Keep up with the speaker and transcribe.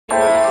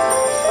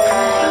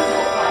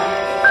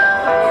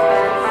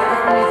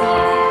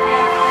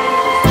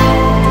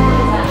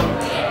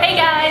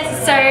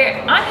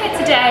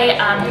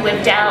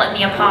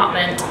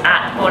Apartment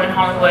at Born in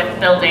Hollywood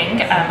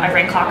building over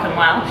in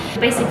Clerkenwell.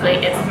 Basically,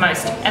 it's the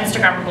most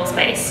Instagrammable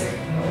space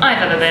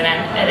I've ever been in.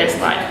 It is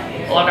like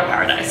blogger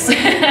paradise.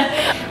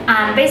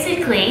 And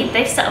basically,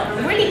 they've set up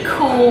a really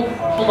cool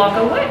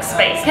blogger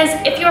workspace. Because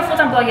if you're a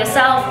full-time blogger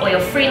yourself, or you're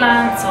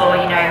freelance, or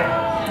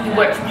you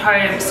work from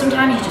home,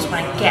 sometimes you just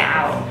want to get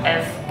out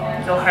of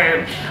your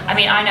home. I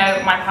mean, I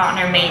know my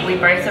partner and me, we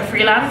both are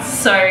freelance,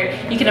 so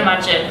you can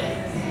imagine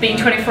being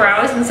 24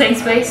 hours in the same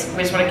space,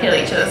 we just want to kill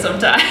each other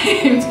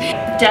sometimes.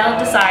 Dell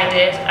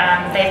decided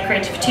they've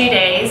created for 2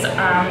 days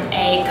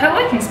a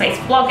co-working space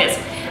for bloggers,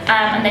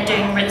 and they're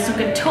doing really some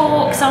good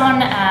talks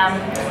on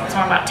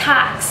some about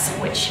tax,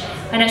 which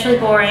I know it's really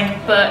boring,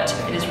 but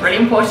it is really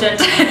important.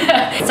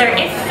 So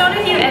if none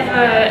of you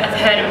ever have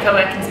heard of a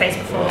co-working space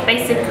before,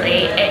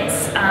 basically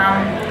it's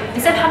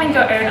instead of having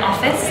your own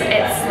office,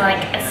 it's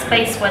like a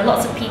space where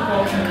lots of people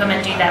can come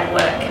and do their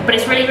work. But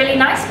it's really, really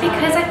nice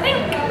because I think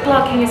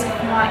blogging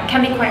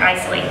can be quite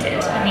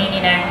isolated. I mean,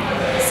 you know,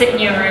 sit in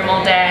your room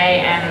all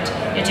day and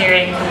you're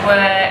doing the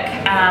work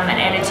and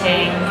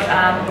editing,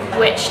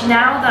 which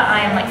now that I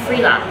am like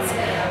freelance,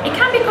 it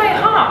can be quite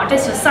hard.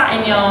 Just sat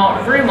in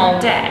your room all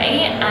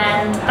day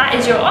and that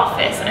is your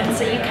office, and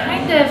so you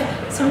kind of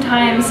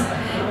sometimes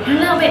you're a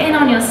little bit in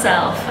on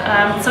yourself,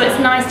 so it's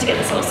nice to get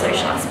this little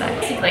social aspect.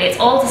 Basically, it's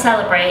all to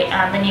celebrate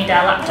the new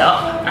Dell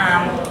laptop.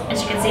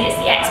 As you can see, it's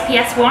the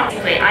XPS one.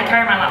 Basically, I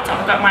carry my laptop,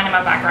 I've got mine in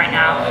my bag right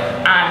now,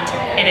 and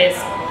it is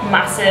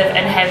massive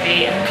and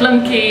heavy and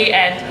clunky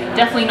and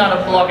definitely not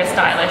a blogger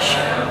stylish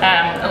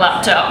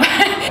laptop.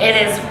 It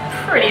is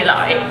pretty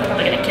light. They're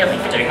probably going to kill me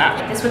for doing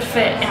that. This would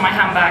fit in my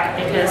handbag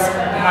because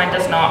mine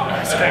does not. It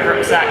has to go in a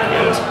rucksack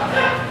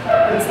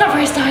and it's not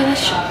very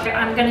stylish.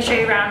 I'm going to show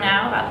you around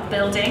now about the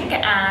building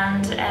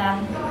and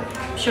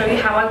show you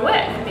how I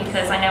work,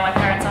 because I know my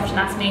parents often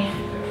ask me,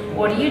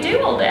 what do you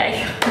do all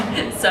day?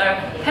 So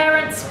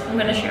parents, I'm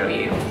going to show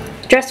you.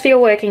 Dress for your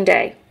working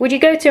day. Would you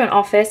go to an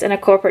office in a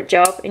corporate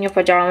job in your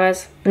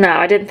pajamas? No,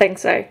 I didn't think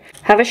so.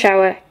 Have a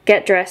shower,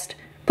 get dressed,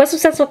 put some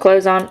sensible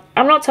clothes on.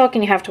 I'm not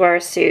talking you have to wear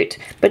a suit,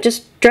 but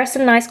just dress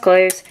in nice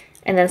clothes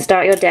and then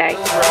start your day.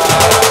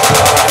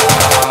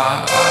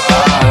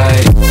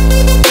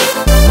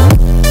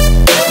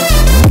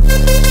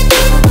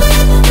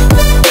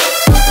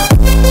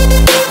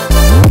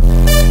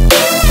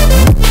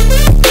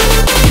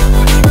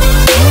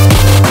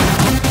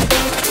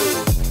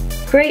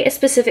 Create a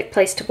specific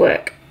place to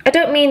work. I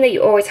don't mean that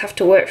you always have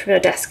to work from your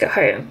desk at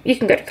home. You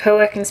can go to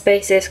co-working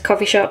spaces,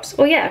 coffee shops,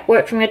 or yeah,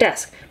 work from your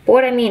desk. But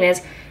what I mean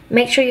is,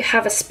 make sure you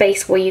have a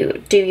space where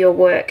you do your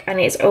work and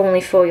it's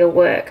only for your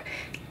work.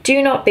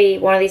 Do not be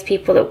one of these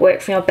people that work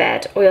from your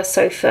bed or your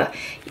sofa.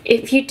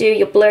 If you do,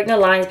 you're blurring the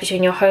lines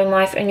between your home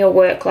life and your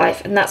work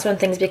life, and that's when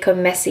things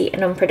become messy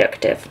and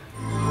unproductive.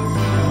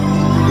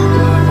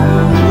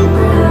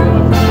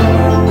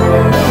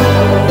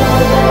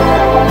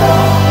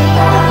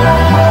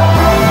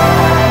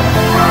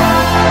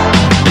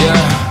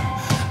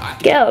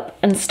 Get up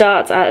and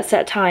start at a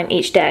set time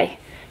each day.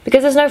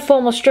 Because there's no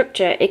formal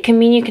structure, it can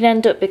mean you can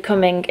end up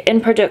becoming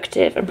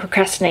unproductive and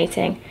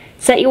procrastinating.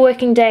 Set your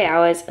working day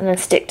hours and then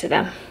stick to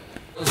them.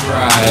 It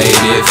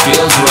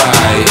feels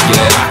right,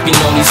 yeah. I can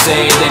only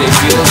say that it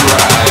feels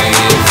right.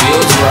 It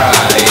feels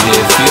right,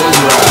 it feels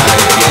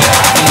right, yeah.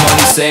 I can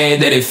only say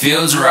that it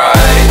feels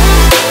right.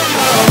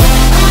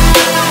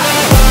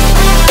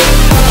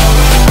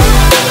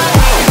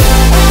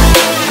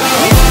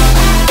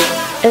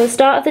 At the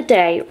start of the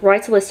day,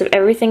 write a list of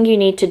everything you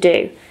need to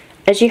do.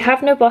 As you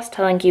have no boss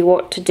telling you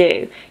what to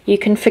do, you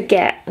can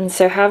forget, and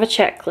so have a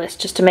checklist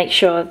just to make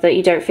sure that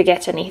you don't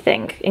forget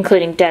anything,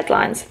 including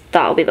deadlines.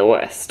 That'll be the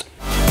worst.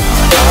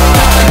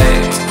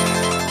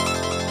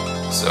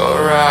 So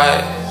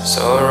right,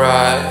 so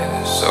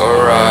right, so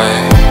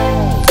right.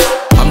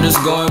 I'm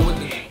just going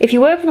with it. If you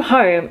work from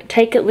home,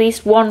 take at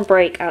least one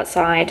break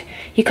outside.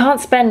 You can't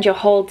spend your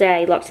whole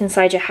day locked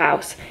inside your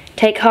house.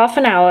 Take half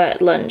an hour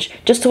at lunch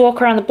just to walk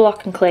around the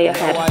block and clear your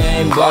head. I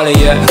ain't ballin'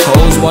 yet.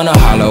 Hoes wanna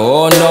holler,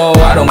 oh no,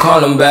 I don't call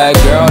them back.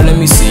 Girl, let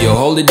me see you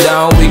hold it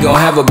down, we gon'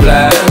 have a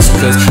blast.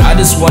 Cause I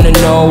just wanna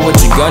know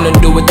what you gonna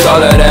do with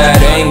all of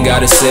that. Ain't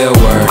gotta say a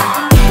word,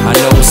 I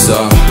know what's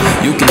up.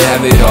 You can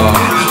have it all,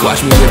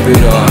 watch me rip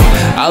it off,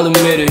 I'll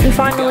admit it. And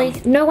finally,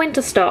 know when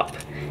to stop.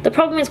 The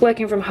problem is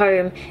working from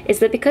home is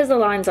that because the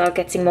lines are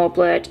getting more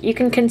blurred, you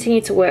can continue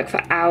to work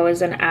for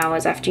hours and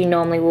hours after you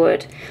normally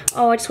would.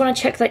 Oh, I just want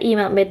to check that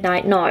email at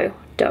midnight. No,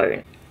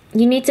 don't.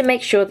 You need to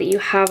make sure that you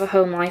have a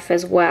home life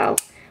as well.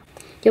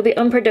 You'll be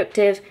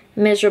unproductive,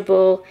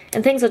 miserable,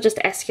 and things will just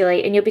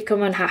escalate and you'll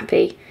become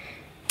unhappy.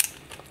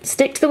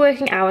 Stick to the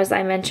working hours that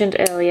I mentioned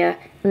earlier,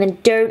 and then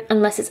don't,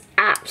 unless it's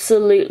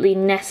absolutely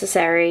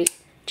necessary,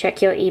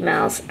 check your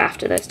emails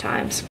after those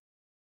times.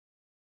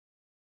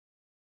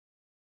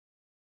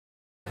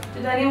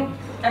 Did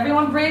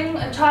everyone bring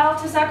a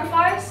child to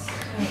sacrifice?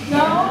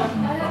 No?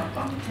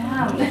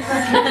 Damn.